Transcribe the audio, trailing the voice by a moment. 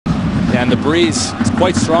Yeah, and the breeze is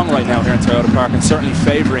quite strong right now here in Toyota Park, and certainly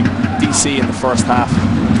favouring DC in the first half.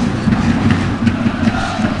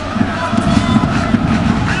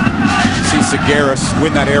 See Segueras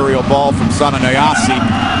win that aerial ball from Sananayasi.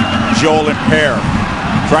 Joel Lindpere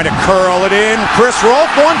trying to curl it in. Chris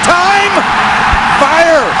Rolfe, one time!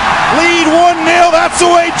 Fire! Lead 1-0. That's the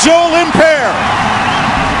way Joel Lindpere.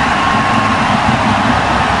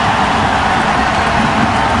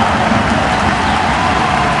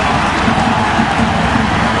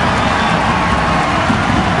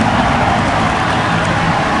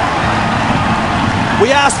 We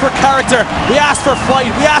asked for character, we asked for fight,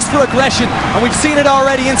 we asked for aggression, and we've seen it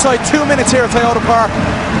already inside 2 minutes here at Toyota Park.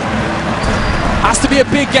 Has to be a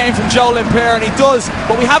big game from Joel Lindpere, and he does,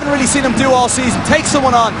 but we haven't really seen him do all season. Takes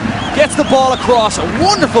someone on, gets the ball across, a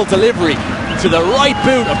wonderful delivery to the right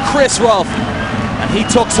boot of Chris Rolfe, and he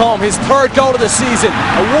tucks home his 3rd goal of the season.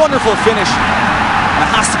 A wonderful finish, and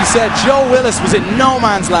it has to be said, Joe Willis was in no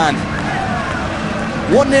man's land.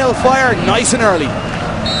 1-0 fire, nice and early.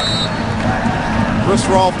 Chris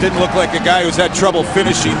Rolfe didn't look like a guy who's had trouble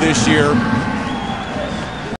finishing this year.